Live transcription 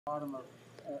bottom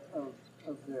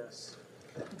of this.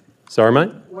 Sorry, mate?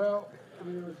 Well, I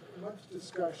mean, there was much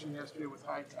discussion yesterday with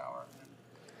Hightower. And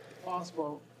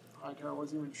possible Hightower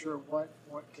wasn't even sure what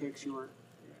kicks you were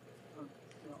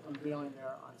unveiling there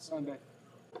on Sunday.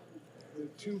 The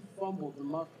two fumbled,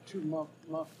 two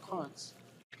muff punts.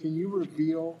 Can you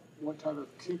reveal what type of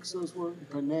kicks those were?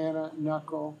 Banana,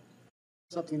 knuckle,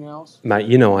 something else? Mate,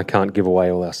 you know I can't give away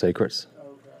all our secrets. Okay.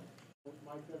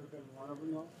 Might that have been one of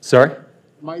them, though? Sorry?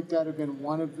 Might that have been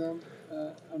one of them?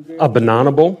 A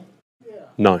banana ball? Yeah.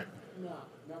 No. No.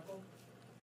 Knuckle?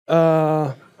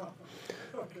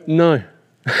 Okay. No. Okay.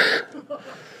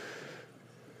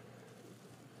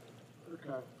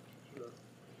 Sure.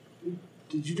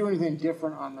 Did you do anything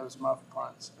different on those muff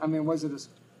punts? I mean, was it a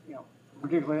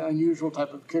particularly unusual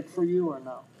type of kick for you, or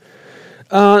no?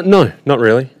 No, not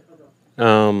really.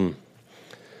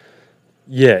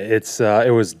 Yeah,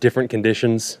 it was different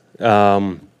conditions.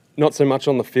 Not so much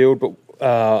on the field, but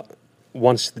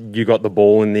once you got the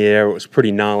ball in the air, it was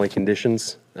pretty gnarly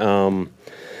conditions.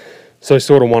 So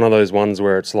sort of one of those ones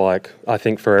where it's like, I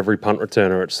think for every punt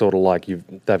returner, it's sort of like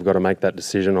they've got to make that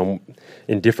decision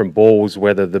in different balls,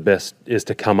 whether the best is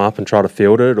to come up and try to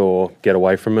field it or get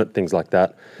away from it, things like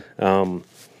that.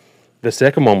 The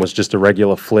second one was just a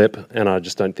regular flip, and I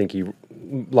just don't think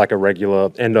like a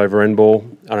regular end-over-end ball,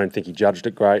 I don't think he judged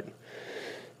it great.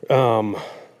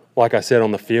 Like I said,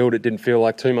 on the field, it didn't feel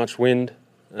like too much wind.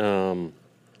 But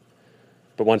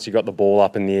once you got the ball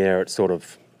up in the air, it sort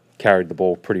of carried the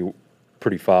ball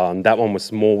pretty far. And that one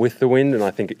was more with the wind, and I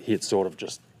think he just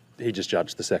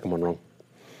judged the second one wrong.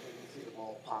 You see the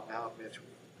ball pop out, Mitch.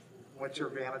 What's your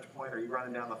vantage point? Are you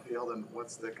running down the field, and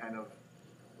what's the kind of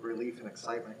relief and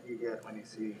excitement you get when you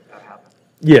see that happen?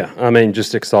 Yeah, I mean,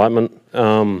 just excitement.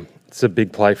 It's a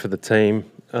big play for the team.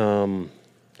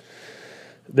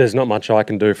 There's not much I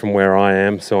can do from where I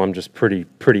am, so I'm just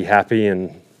pretty happy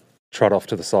and trot off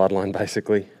to the sideline,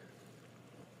 basically.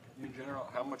 In general,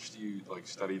 how much do you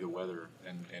study the weather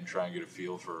and try and get a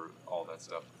feel for all that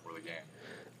stuff before the game?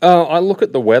 I look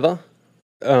at the weather,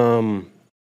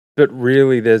 but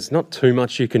really there's not too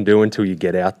much you can do until you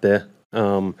get out there.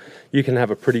 You can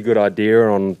have a pretty good idea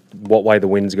on what way the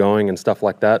wind's going and stuff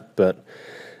like that, but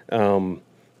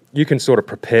you can sort of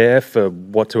prepare for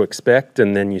what to expect,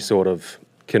 and then you sort of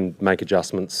can make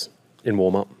adjustments in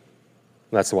warm-up.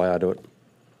 That's the way I do it.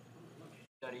 What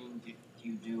studying do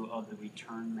you do of the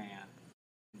return man,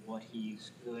 what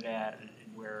he's good at, and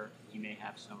where he may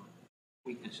have some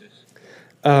weaknesses?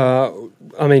 I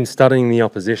mean, studying the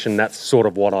opposition, that's sort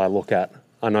of what I look at.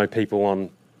 I know people on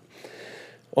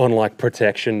like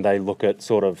protection, they look at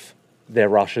sort of their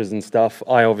rushes and stuff.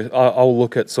 I'll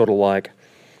look at sort of like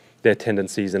their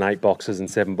tendencies in 8 boxes and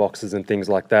 7 boxes and things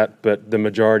like that. But the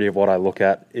majority of what I look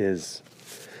at is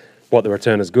what the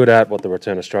returner's good at, what the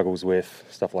returner struggles with,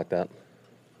 stuff like that.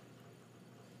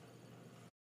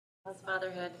 How's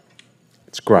fatherhood?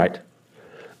 It's great.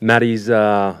 Maddie's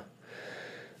a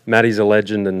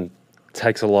legend and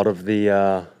takes a lot of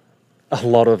the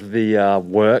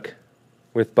work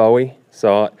with Bowie.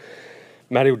 So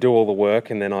Maddie will do all the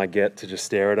work, and then I get to just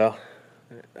stare at her.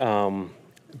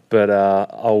 But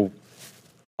I'll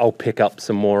pick up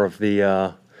some more of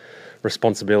the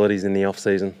responsibilities in the off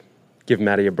season. Give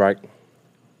Maddie a break.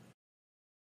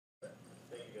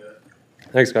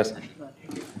 Thanks, guys.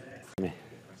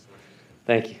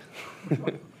 Thank you.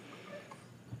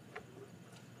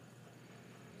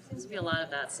 Seems to be a lot of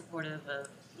that supportive of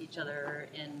each other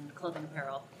in clothing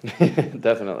apparel.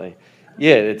 Definitely.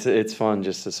 Yeah, it's fun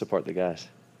just to support the guys.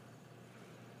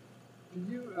 Did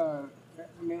you, I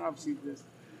mean, obviously the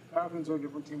Falcons are a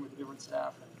different team with a different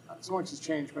staff, and so much has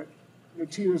changed, but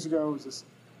 2 years ago it was this,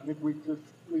 I think week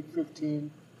 15,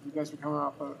 you guys were coming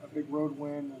off a big road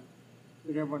win, and I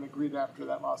think everyone agreed after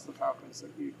that loss to the Falcons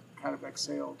that you kind of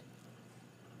exhaled.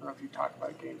 I don't know if you talked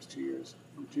about games 2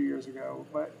 years ago,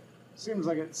 but it seems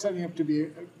like it's setting up to be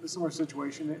a similar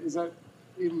situation. Is that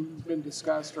even been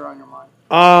discussed or on your mind?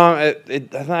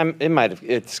 It might have.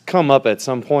 It's come up at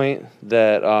some point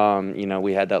that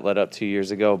we had that let up 2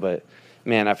 years ago, but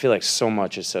man, I feel like so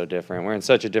much is so different. We're in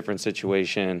such a different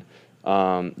situation.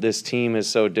 This team is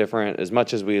so different. As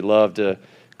much as we love to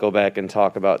go back and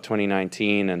talk about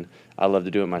 2019, and I love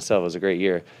to do it myself, it was a great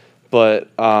year, but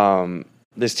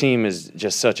this team is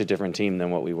just such a different team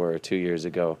than what we were 2 years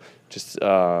ago. Just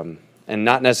and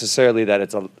not necessarily that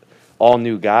it's all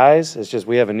new guys. It's just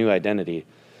we have a new identity,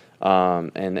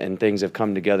 and things have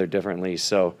come together differently.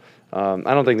 So I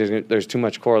don't think there's too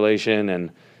much correlation, and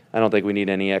I don't think we need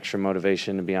any extra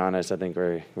motivation, to be honest. I think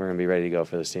we're going to be ready to go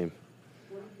for this team.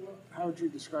 How would you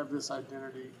describe this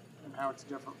identity and how it's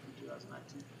different from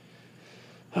 2019?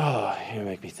 Oh, you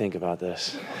make me think about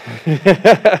this.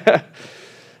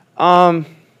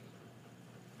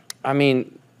 I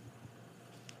mean,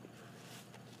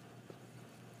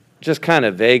 just kind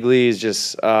of vaguely is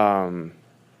just, I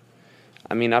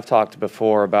mean, I've talked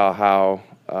before about how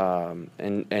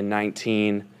in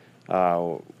 19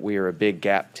 we were a big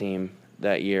gap team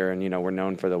that year, and, you know, we're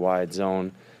known for the wide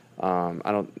zone.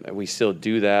 We still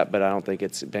do that, but I don't think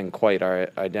it's been quite our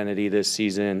identity this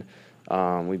season.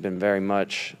 We've been very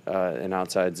much an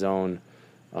outside zone,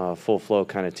 full flow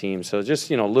kind of team. So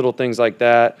just, you know, little things like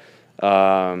that.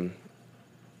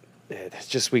 It's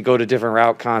just we go to different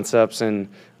route concepts and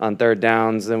on third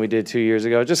downs than we did 2 years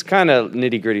ago. Just kind of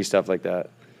nitty-gritty stuff like that.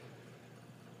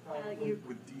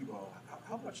 With Debo,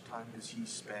 how much time does he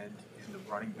spend in the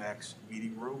running backs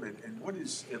meeting room, and what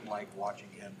is it like watching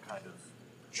him kind of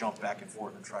jump back and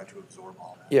forth and try to absorb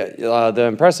all that? Yeah, the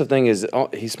impressive thing is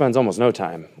he spends almost no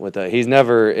time with he's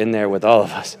never in there with all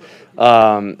of us.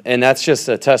 And that's just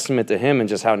a testament to him and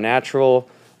just how natural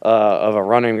of a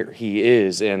runner he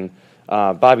is. And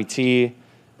Bobby T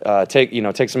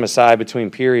takes him aside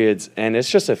between periods, and it's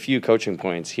just a few coaching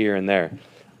points here and there.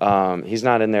 He's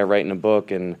not in there writing a book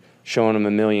and showing him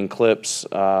a million clips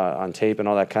on tape and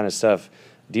all that kind of stuff.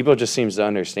 Debo just seems to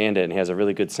understand it, and he has a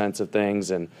really good sense of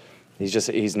things, and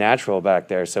he's natural back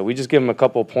there. So we just give him a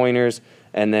couple pointers,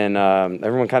 and then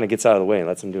everyone kind of gets out of the way and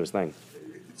lets him do his thing.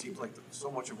 It seems like so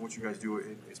much of what you guys do,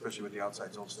 especially with the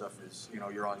outside zone stuff, is, you know,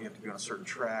 you have to be on a certain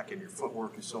track, and your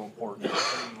footwork is so important, and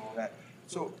all that.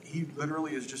 So he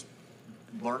literally is just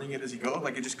learning it as he goes,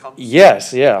 like it just comes.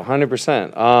 Yes, yeah,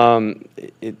 100%.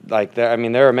 I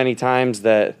mean, there are many times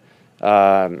that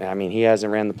he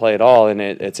hasn't ran the play at all, and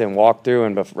it's in walkthrough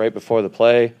and right before the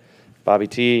play. Bobby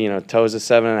T, toes a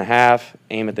 7.5,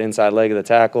 aim at the inside leg of the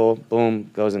tackle,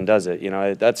 boom, goes and does it.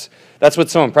 That's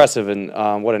what's so impressive,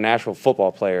 and what a natural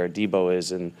football player Debo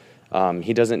is, and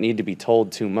he doesn't need to be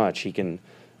told too much. He can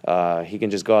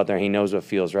just go out there and he knows what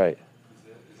feels right.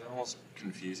 Is that almost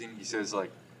confusing? He says,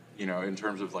 in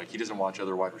terms of, he doesn't watch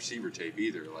other wide receiver tape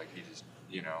either. He just,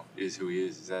 is who he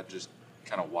is. Is that just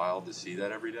kind of wild to see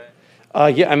that every day?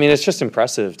 Yeah, I mean, it's just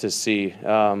impressive to see.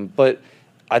 But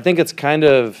I think it's kind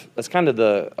of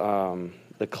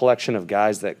the collection of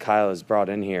guys that Kyle has brought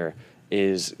in here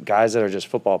is guys that are just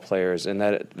football players, and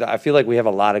that I feel like we have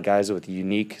a lot of guys with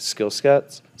unique skill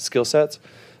sets,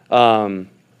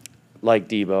 like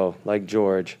Debo, like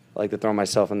George. I like to throw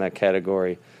myself in that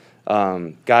category.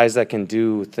 Guys that can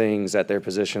do things at their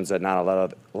positions that not a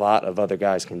lot of other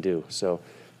guys can do. So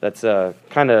that's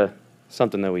kind of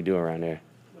something that we do around here.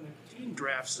 When a team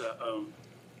drafts a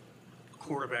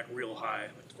quarterback real high,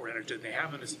 or they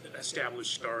have an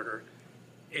established starter,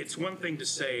 it's one thing to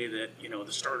say that,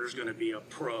 the starter's going to be a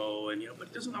pro, but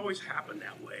it doesn't always happen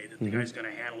that way, that the guy's going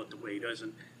to handle it the way he does.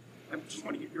 And I just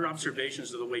want to get your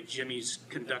observations of the way Jimmy's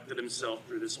conducted himself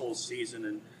through this whole season.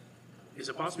 And is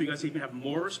it possible you guys even have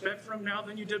more respect for him now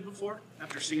than you did before,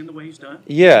 after seeing the way he's done?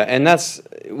 Yeah, and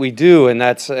we do, and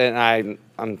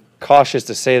I'm cautious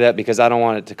to say that because I don't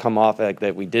want it to come off like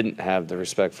that we didn't have the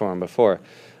respect for him before.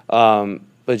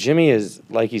 But Jimmy is,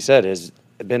 like you said, has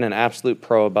been an absolute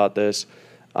pro about this.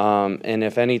 And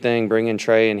if anything, bringing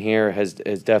Trey in here has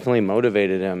definitely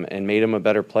motivated him and made him a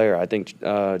better player. I think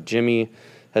Jimmy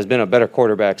has been a better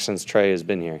quarterback since Trey has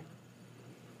been here.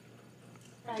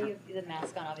 You have the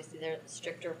mask on, obviously there are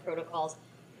stricter protocols,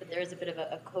 but there is a bit of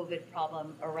a COVID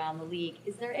problem around the league.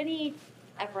 Is there any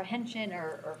apprehension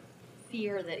or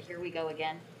fear that here we go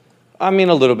again? I mean,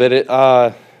 a little bit.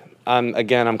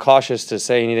 I'm cautious to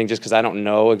say anything just because I don't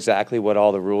know exactly what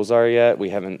all the rules are yet. We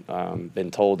haven't been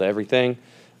told everything.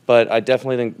 But I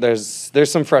definitely think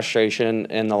there's some frustration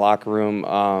in the locker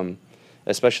room,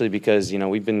 especially because,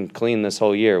 we've been clean this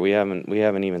whole year. We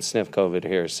haven't even sniffed COVID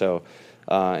here. So,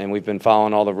 and we've been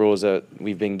following all the rules that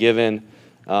we've been given.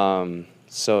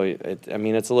 So,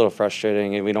 it's a little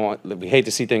frustrating, and we hate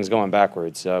to see things going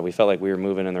backwards. We felt like we were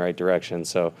moving in the right direction.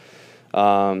 So,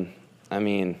 I'll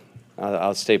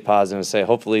stay positive and say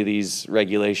hopefully these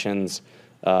regulations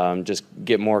just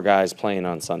get more guys playing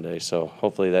on Sunday. So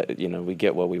hopefully that we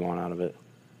get what we want out of it.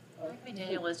 Mike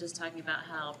McDaniel was just talking about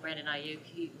how Brandon Ayuk,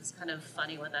 he was kind of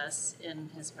funny with us in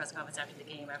his press conference after the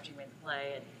game, after he made the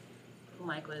play, and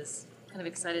Mike was kind of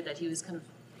excited that he was kind of,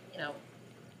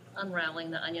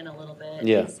 unraveling the onion a little bit.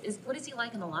 Yeah. What is he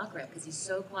like in the locker room? Because he's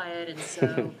so quiet and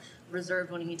so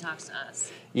reserved when he talks to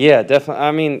us. Yeah,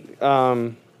 definitely.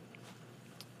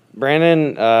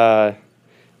 Brandon,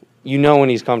 when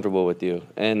he's comfortable with you.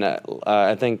 And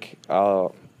I think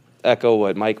I'll echo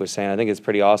what Mike was saying. I think it's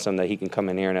pretty awesome that he can come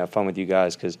in here and have fun with you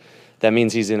guys because that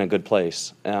means he's in a good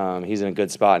place. He's in a good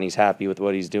spot and he's happy with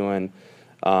what he's doing.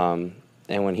 And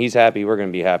And when he's happy, we're going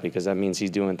to be happy because that means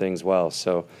he's doing things well.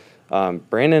 So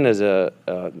Brandon is a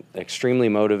extremely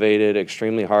motivated,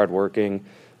 extremely hardworking,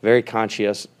 very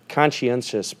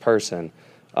conscientious person.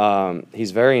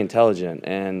 He's very intelligent,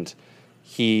 and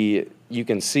you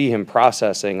can see him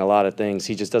processing a lot of things.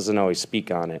 He just doesn't always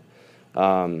speak on it.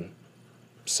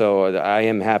 So I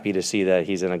am happy to see that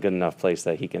he's in a good enough place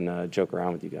that he can joke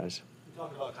around with you guys. You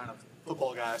talk about kind of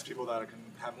football guys, people that can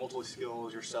have multiple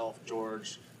skills, yourself,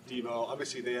 George, Debo.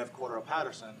 Obviously, they have Cordell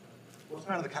Patterson. What's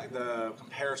kind of the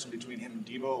comparison between him and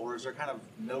Debo, or is there kind of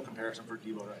no comparison for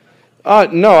Debo right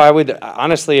now? No, I would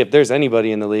honestly, if there's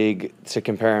anybody in the league to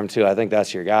compare him to, I think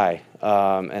that's your guy.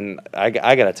 And I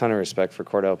got a ton of respect for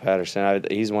Cordell Patterson.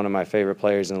 He's one of my favorite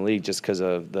players in the league just because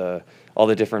of all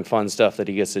the different fun stuff that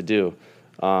he gets to do.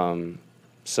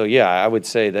 So yeah, I would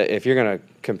say that if you're going to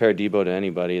compare Debo to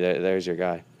anybody, there's your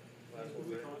guy.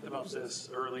 We talked about this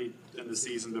early in the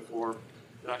season before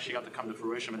it actually got to come to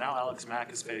fruition, but now Alex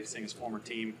Mack is facing his former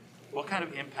team. What kind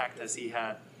of impact has he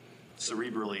had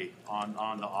cerebrally on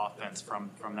the offense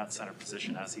from that center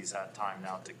position as he's had time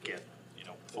now to get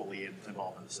fully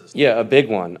involved in the system? Yeah, a big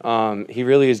one. He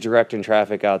really is directing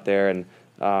traffic out there, and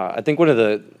I think one of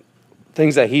the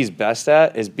things that he's best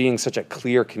at is being such a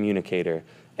clear communicator,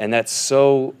 and that's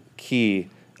so key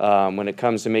when it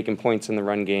comes to making points in the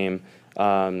run game,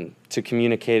 to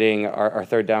communicating our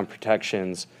third down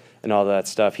protections and all that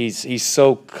stuff. He's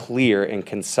so clear and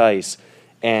concise,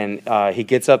 and he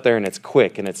gets up there and it's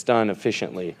quick and it's done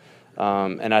efficiently.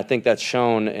 And I think that's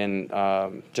shown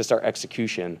in just our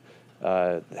execution.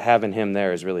 Having him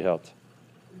there has really helped.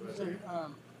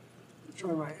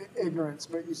 Showing my ignorance,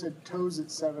 but you said toes at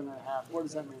 7.5. What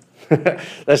does that mean?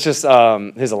 That's just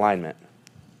his alignment.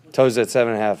 Toes at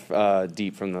 7.5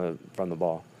 deep from the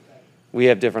ball. We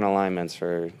have different alignments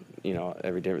for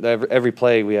every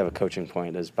play. We have a coaching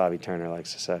point, as Bobby Turner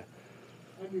likes to say.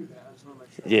 I knew that. I just want to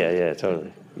make sure. Yeah,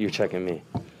 totally. You're checking me.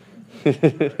 Thank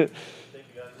you,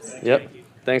 guys. Yep.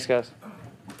 Thanks, guys.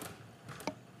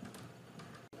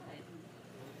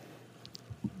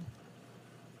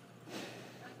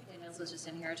 Daniels was just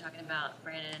in here talking about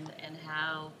Brandon and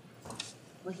how,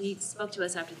 well, he spoke to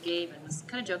us after the game and was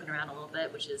kind of joking around a little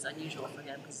bit, which is unusual for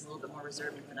him because he's a little bit more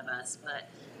reserved in front of us. But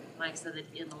Mike said that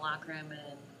in the locker room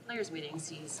and players' meetings,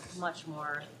 he's much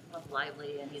more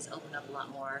lively and he's opened up a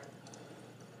lot more.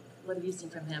 What have you seen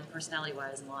from him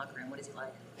personality-wise in the locker room? What is he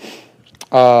like?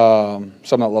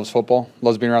 Someone that loves football,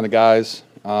 loves being around the guys,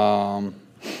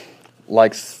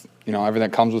 likes everything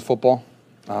that comes with football.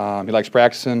 He likes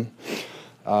practicing.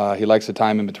 He likes the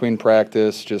time in between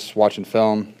practice, just watching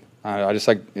film. It's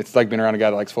like being around a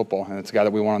guy that likes football, and it's a guy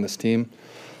that we want on this team.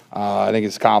 I think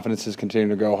his confidence is continuing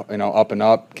to go up and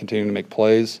up, continuing to make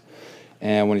plays.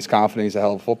 And when he's confident, he's a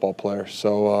hell of a football player.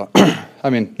 So,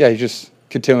 he's just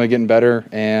continually getting better.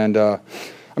 And,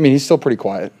 he's still pretty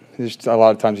quiet. A lot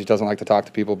of times he doesn't like to talk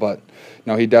to people, but,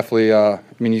 he definitely,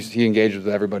 he engages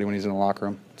with everybody when he's in the locker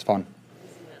room. It's fun. You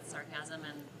see that sarcasm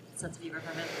and sense of humor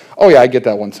from him? Oh, yeah, I get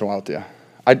that once in a while, yeah.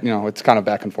 It's kind of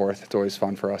back and forth. It's always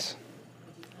fun for us.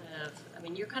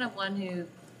 You're kind of one who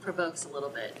provokes a little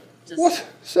bit. What?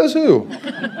 Says who?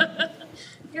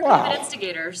 You're kind of an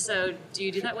instigator, so do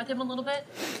you do that with him a little bit?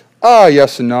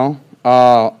 Yes and no.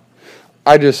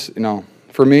 I just,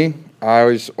 for me, I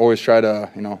always try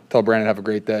to, tell Brandon have a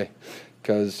great day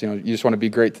because, you just want to be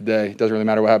great today. It doesn't really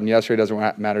matter what happened yesterday. It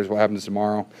doesn't matter what happens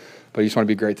tomorrow, but you just want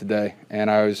to be great today.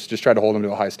 And I always just try to hold him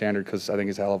to a high standard because I think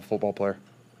he's a hell of a football player.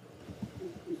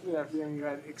 After the game, you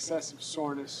had excessive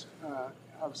soreness.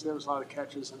 Obviously, there was a lot of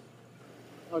catches and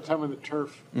a lot of time on the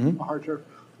turf, hard turf.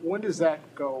 When does that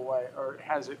go away, or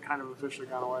has it kind of officially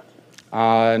gone away?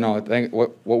 No, I think,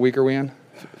 what week are we in?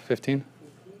 15?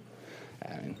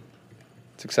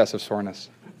 It's excessive soreness.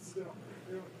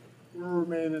 Will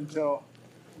remain until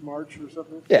March or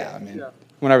something? Yeah,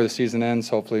 whenever the season ends,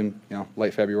 hopefully,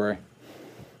 late February.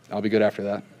 I'll be good after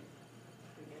that.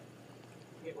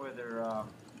 I forget whether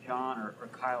John or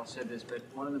Kyle said this, but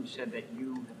one of them said that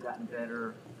you have gotten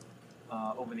better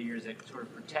over the years at sort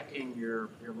of protecting your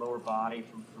lower body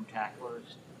from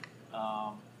tacklers.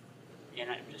 And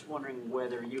I'm just wondering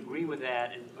whether you agree with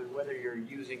that and whether you're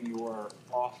using your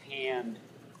offhand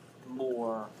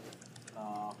more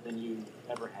than you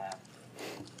ever have.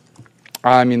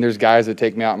 There's guys that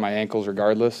take me out in my ankles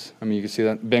regardless. You can see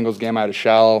that Bengals game, I had a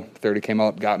shell, 30 came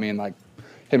up, got me and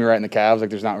hit me right in the calves.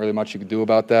 There's not really much you can do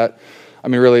about that.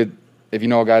 Really, if you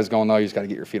know a guy's going low, you just got to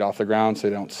get your feet off the ground so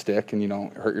they don't stick and you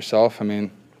don't hurt yourself.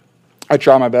 I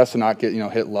try my best to not get,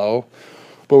 hit low.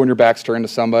 But when your back's turned to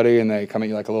somebody and they come at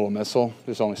you like a little missile,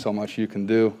 there's only so much you can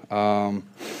do. I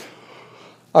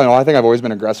don't know. I think I've always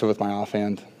been aggressive with my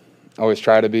offhand. Always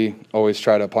try to be. Always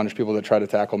try to punish people that try to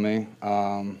tackle me.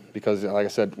 Because, like I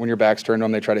said, when your back's turned to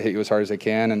them, they try to hit you as hard as they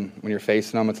can. And when you're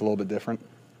facing them, it's a little bit different.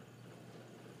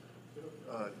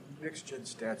 Nick's Gen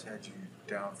Stats had you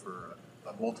down for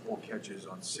multiple catches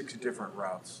on 6 different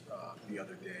routes the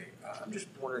other day. I'm just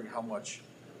wondering how much,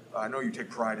 I know you take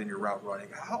pride in your route running.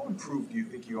 How improved do you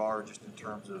think you are just in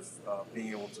terms of being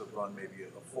able to run maybe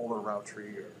a fuller route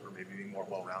tree or maybe being more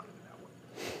well-rounded in that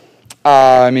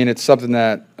way? I mean, it's something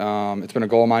that it's been a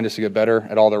goal of mine just to get better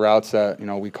at all the routes that,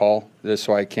 we call this,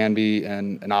 so I can be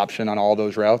an option on all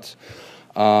those routes.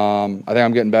 I think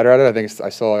I'm getting better at it. I think I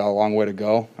still have a long way to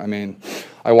go. I mean,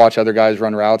 I watch other guys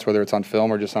run routes, whether it's on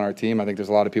film or just on our team. I think there's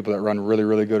a lot of people that run really,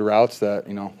 really good routes that,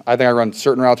 I think I run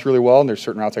certain routes really well, and there's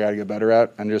certain routes I got to get better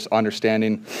at. And just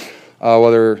understanding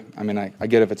I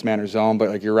get if it's man or zone, but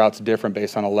like your route's different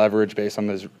based on a leverage, based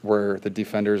on where the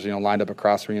defenders, lined up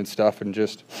across me and stuff, and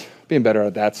just being better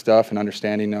at that stuff and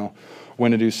understanding,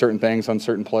 when to do certain things on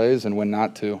certain plays and when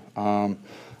not to. One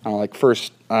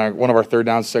of our third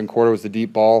downs, second quarter, was the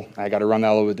deep ball. I got to run that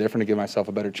a little bit different to give myself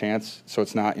a better chance, so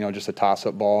it's not, just a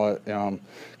toss-up ball. Because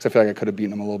I feel like I could have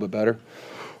beaten them a little bit better.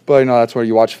 But that's where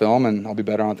you watch film, and I'll be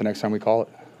better on it the next time we call it.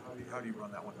 How do you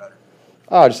run that one better?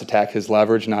 Just attack his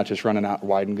leverage, not just running out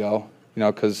wide and go.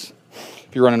 Because if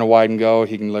you're running a wide and go,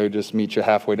 he can literally just meet you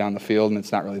halfway down the field, and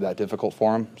it's not really that difficult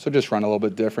for him. So just run a little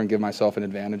bit different, give myself an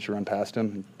advantage to run past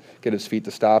him, and get his feet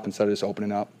to stop instead of just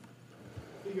opening up.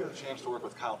 You got a chance to work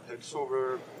with Kyle Pitts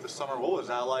over the summer. What was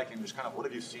that like, and just kind of what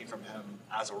have you seen from him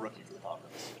as a rookie for the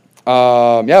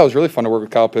Falcons? It was really fun to work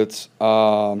with Kyle Pitts.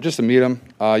 Just to meet him,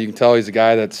 you can tell he's a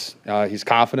guy that's he's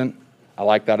confident. I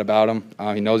like that about him.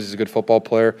 He knows he's a good football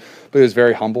player, but he was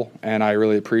very humble, and I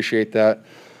really appreciate that.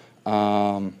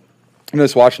 I'm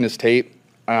just watching his tape.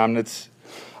 I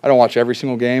don't watch every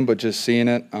single game, but just seeing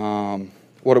it. One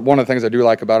of the things I do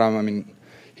like about him,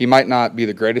 he might not be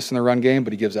the greatest in the run game,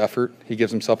 but he gives effort. He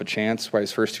gives himself a chance by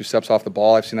his first 2 steps off the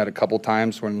ball. I've seen that a couple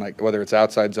times when, whether it's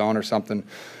outside zone or something,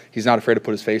 he's not afraid to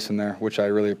put his face in there, which I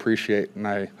really appreciate, and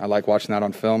I like watching that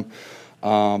on film.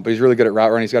 But he's really good at route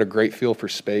running. He's got a great feel for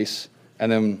space.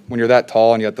 And then when you're that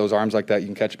tall and you got those arms like that, you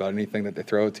can catch about anything that they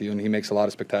throw to you, and he makes a lot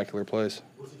of spectacular plays.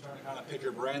 Was he trying to kind of pick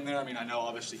your brain there? I know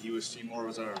obviously he was seen more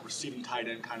as a receiving tight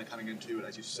end kind of coming into it,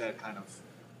 as you said, kind of.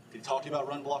 Did he talk to you about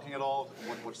run blocking at all?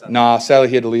 What's that? Nah, sadly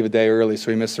he had to leave a day early,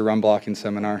 so he missed the run blocking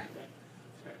seminar.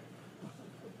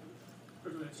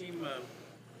 When a team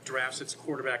drafts its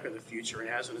quarterback of the future and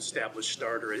has an established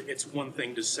starter, it's one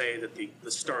thing to say that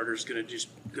the starter's going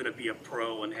to be a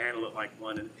pro and handle it like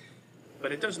one,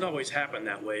 but it doesn't always happen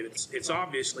that way. It's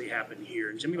obviously happened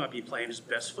here, and Jimmy might be playing his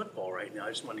best football right now. I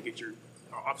just wanted to get your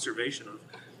observation of.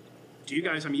 Do you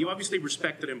guys, you obviously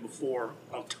respected him before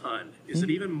a ton. Is it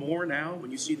even more now when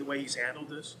you see the way he's handled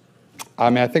this?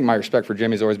 I think my respect for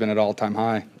Jimmy's always been at all-time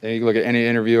high. And you can look at any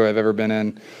interview I've ever been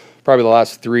in, probably the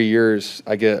last 3 years,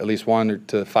 I get at least 1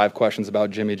 to 5 questions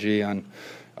about Jimmy G on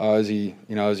is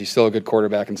he still a good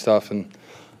quarterback and stuff. And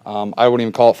I wouldn't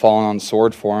even call it falling on the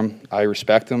sword for him. I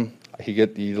respect him. He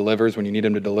delivers when you need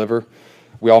him to deliver.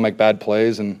 We all make bad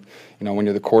plays, and when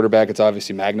you're the quarterback, it's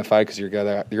obviously magnified because you're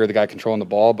the guy controlling the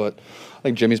ball. But I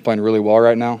think Jimmy's playing really well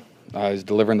right now. He's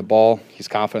delivering the ball. He's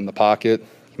confident in the pocket.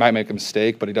 He might make a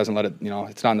mistake, but he doesn't let it.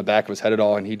 It's not in the back of his head at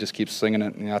all, and he just keeps slinging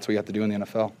it. And that's what you have to do in the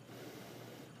NFL. All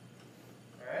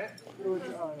right.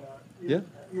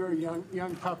 You're a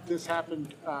young pup. This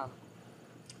happened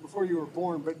before you were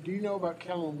born. But do you know about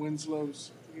Kellen Winslow's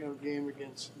game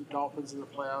against the Dolphins in the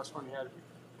playoffs when he had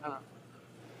to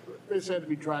basically had to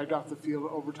be dragged off the field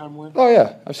overtime win? Oh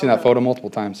yeah, I've seen that photo multiple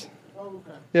times. Oh,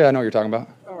 okay. Yeah, I know what you're talking about.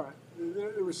 All right.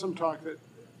 There was some talk that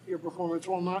your performance,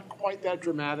 while not quite that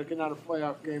dramatic and not a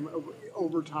playoff game,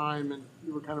 overtime, and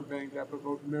you were kind of banged up,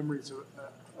 evoked memories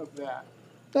of that.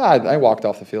 I walked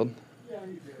off the field. Yeah,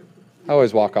 you did. I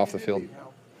always walk off the field.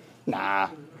 Nah.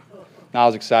 I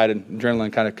was excited.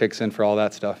 Adrenaline kind of kicks in for all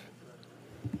that stuff.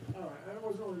 All right. That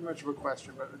wasn't really much of a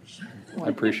question, but I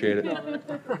appreciate it.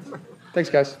 Thanks,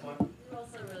 guys. You're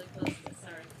also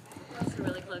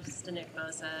really close to Nick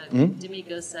Bosa. Mm-hmm.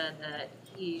 D'Amico said that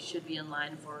he should be in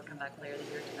line for comeback player of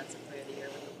the year, defensive player of the year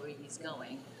with the way he's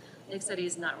going. Nick said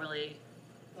he's not really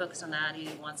focused on that.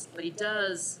 But he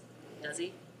does. Does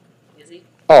he? Is he?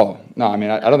 Oh, no,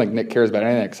 I don't think Nick cares about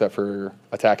anything except for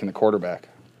attacking the quarterback,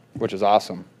 which is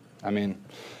awesome.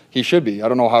 He should be. I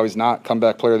don't know how he's not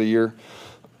comeback player of the year.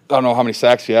 I don't know how many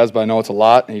sacks he has, but I know it's a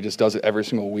lot, and he just does it every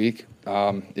single week.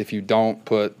 If you don't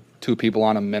put 2 people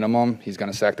on a minimum, he's going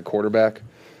to sack the quarterback.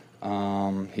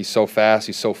 He's so fast.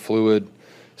 He's so fluid,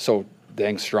 so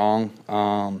dang strong.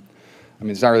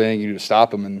 There's not really anything you can do to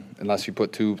stop him unless you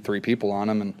put 2-3 people on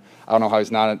him. And I don't know how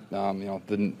he's not,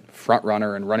 the front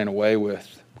runner and running away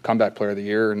with comeback player of the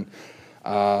year, and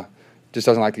just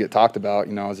doesn't like to get talked about,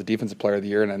 as a defensive player of the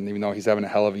year. And even though he's having a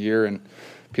hell of a year, and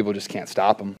people just can't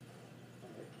stop him.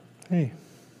 Hey.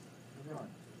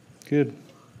 Good.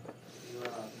 Your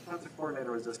defensive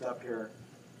coordinator was just up here,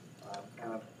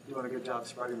 kind of doing a good job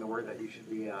spreading the word that you should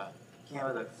be a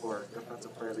candidate for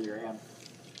defensive player of the year and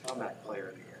comeback player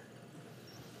of the year.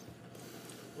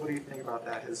 What do you think about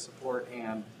that, his support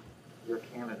and your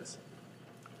candidacy?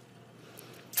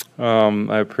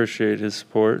 I appreciate his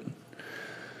support.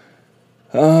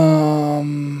 But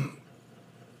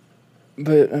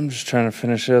I'm just trying to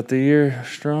finish out the year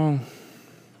strong.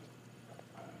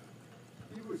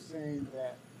 You were saying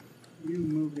that you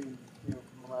moving, from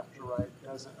left to right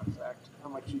doesn't affect how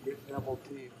much you get double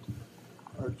teamed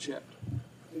or chipped.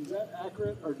 Is that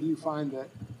accurate, or do you find that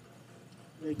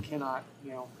they cannot,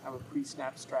 have a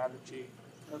pre-snap strategy,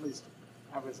 or at least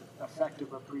have as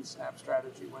effective a pre-snap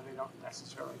strategy when they don't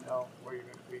necessarily know where you're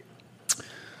going to be?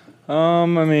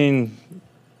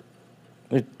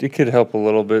 It could help a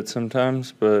little bit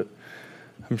sometimes, but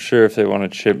I'm sure if they want to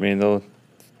chip me,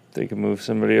 they can move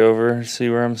somebody over, see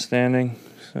where I'm standing.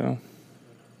 So,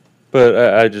 but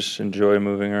I just enjoy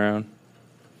moving around.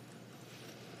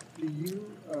 Do you?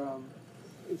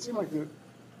 It seemed like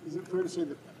is it fair to say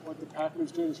that what the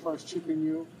Packers did as far as chipping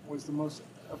you was the most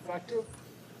effective?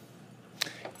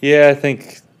 Yeah, I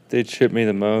think they chipped me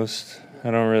the most.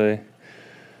 I don't really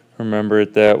remember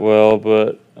it that well,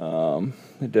 but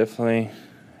they definitely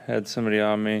had somebody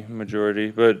on me, majority.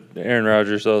 But Aaron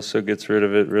Rodgers also gets rid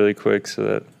of it really quick, so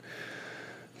that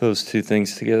those two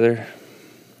things together.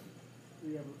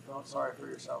 You haven't felt sorry for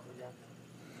yourself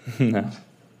No. At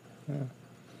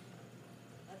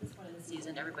this point in the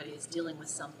season, everybody is dealing with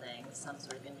something, some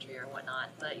sort of injury or whatnot,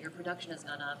 but your production has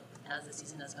gone up as the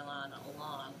season has gone on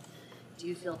along. Do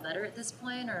you feel better at this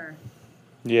point, or?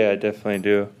 Yeah, I definitely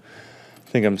do. I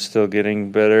think I'm still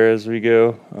getting better as we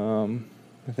go.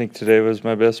 I think today was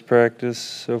my best practice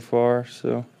so far,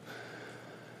 so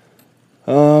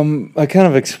I kind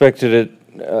of expected it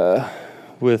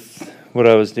with what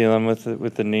I was dealing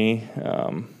with the knee,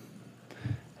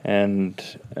 and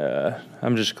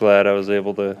I'm just glad I was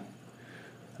able to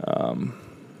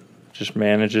just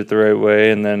manage it the right way,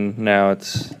 and then now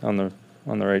it's on the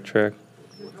right track.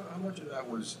 How much of that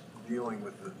was dealing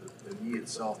with the knee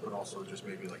itself, but also just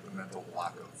maybe like the mental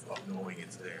block of knowing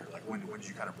it's there? Like when did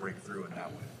you kind of break through in that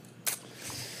way?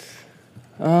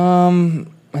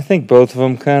 I think both of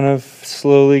them kind of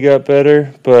slowly got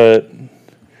better, but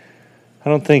I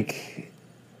don't think,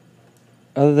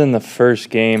 other than the first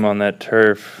game on that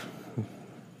turf,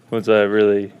 was I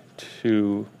really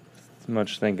too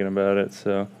much thinking about it.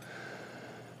 So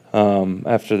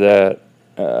after that,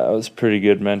 I was pretty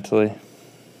good mentally.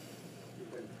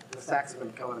 The sacks have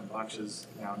been coming in bunches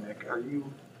now, Nick. Are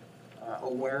you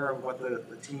aware of what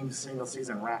the team's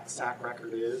single-season sack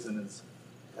record is, and is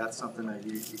that something that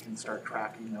you can start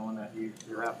tracking, knowing that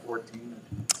you're at 14?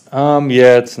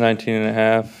 Yeah, it's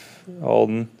 19.5,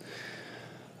 Alden.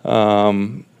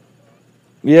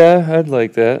 Yeah, I'd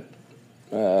like that.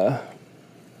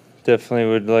 Definitely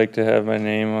would like to have my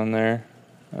name on there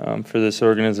for this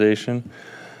organization.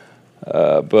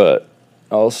 But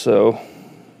also,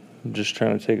 I'm just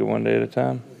trying to take it one day at a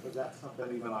time. Was that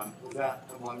something was that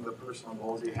among the personal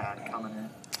goals you had coming in?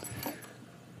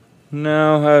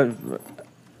 No,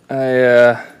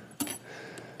 I've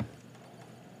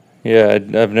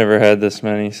never had this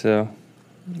many, so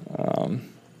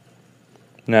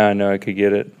now I know I could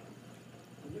get it.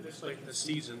 It's like the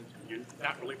season, you're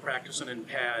not really practicing in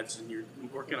pads and you're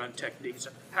working on techniques.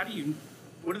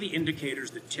 What are the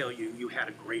indicators that tell you had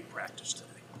a great practice today?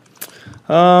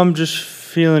 Just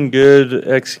feeling good,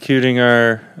 executing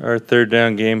our third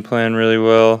down game plan really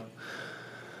well.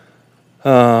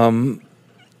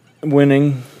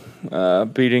 Winning,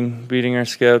 beating our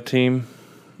scout team,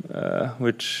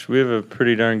 which we have a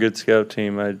pretty darn good scout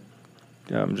team.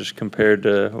 Just compared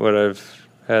to what I've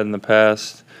had in the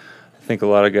past, I think a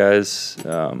lot of guys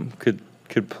could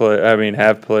play.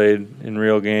 Have played in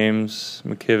real games.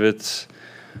 McKivitz,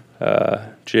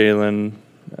 Jalen,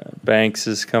 Banks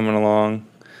is coming along.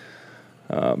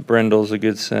 Brendel's a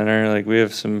good center. Like, we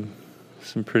have some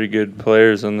pretty good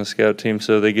players on the scout team,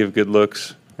 so they give good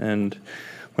looks. And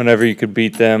whenever you could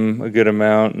beat them a good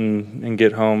amount and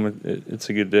get home, it's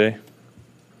a good day.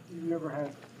 You've never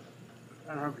had,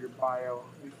 I don't have your bio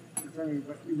in front of you,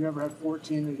 but you've never had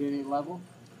 14 at any level?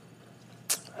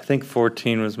 I think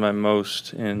 14 was my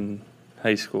most in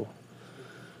high school,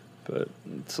 but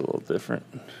it's a little different.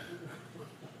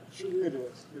 Sure, it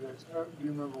is. Do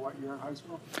you remember what year in high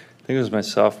school? I think it was my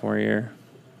sophomore year.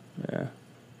 You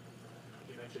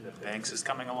mentioned that Banks is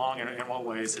coming along. In what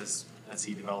ways has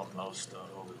he developed most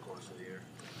over the course of the year?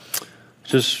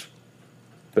 Just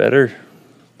better.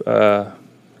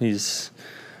 He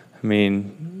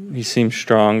seems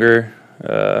stronger,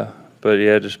 but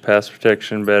yeah, just pass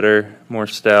protection better, more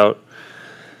stout.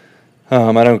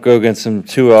 I don't go against him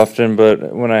too often,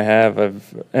 but when I have,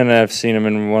 I've seen him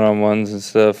in one-on-ones and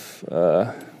stuff.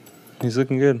 He's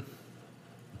looking good.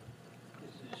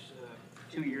 This is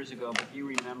 2 years ago, but do you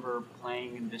remember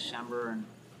playing in December and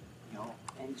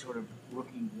any sort of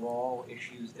rookie wall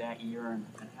issues that year, and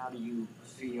how do you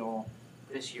feel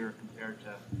this year compared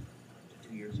to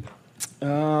 2 years ago?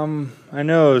 I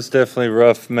know it was definitely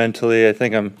rough mentally. I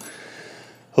think I'm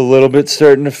a little bit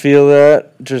starting to feel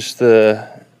that. Just the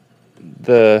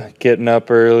getting up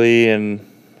early and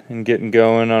getting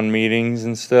going on meetings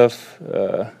and stuff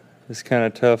is kind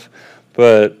of tough.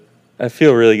 But I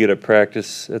feel really good at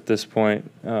practice at this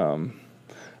point. I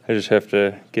just have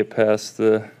to get past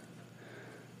the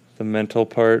mental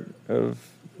part of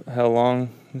how long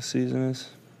the season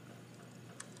is.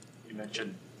 You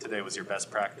mentioned today was your best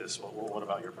practice. What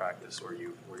about your practice? Were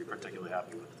you particularly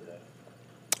happy with today?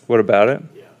 What about it?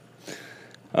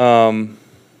 Yeah.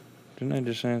 Didn't I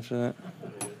just answer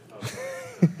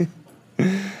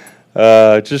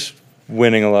that? Just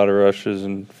winning a lot of rushes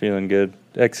and feeling good,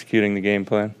 executing the game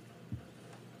plan.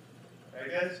 All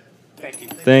right, guys. Thank you.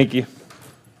 Thank you.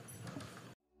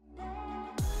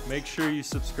 Make sure you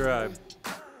subscribe.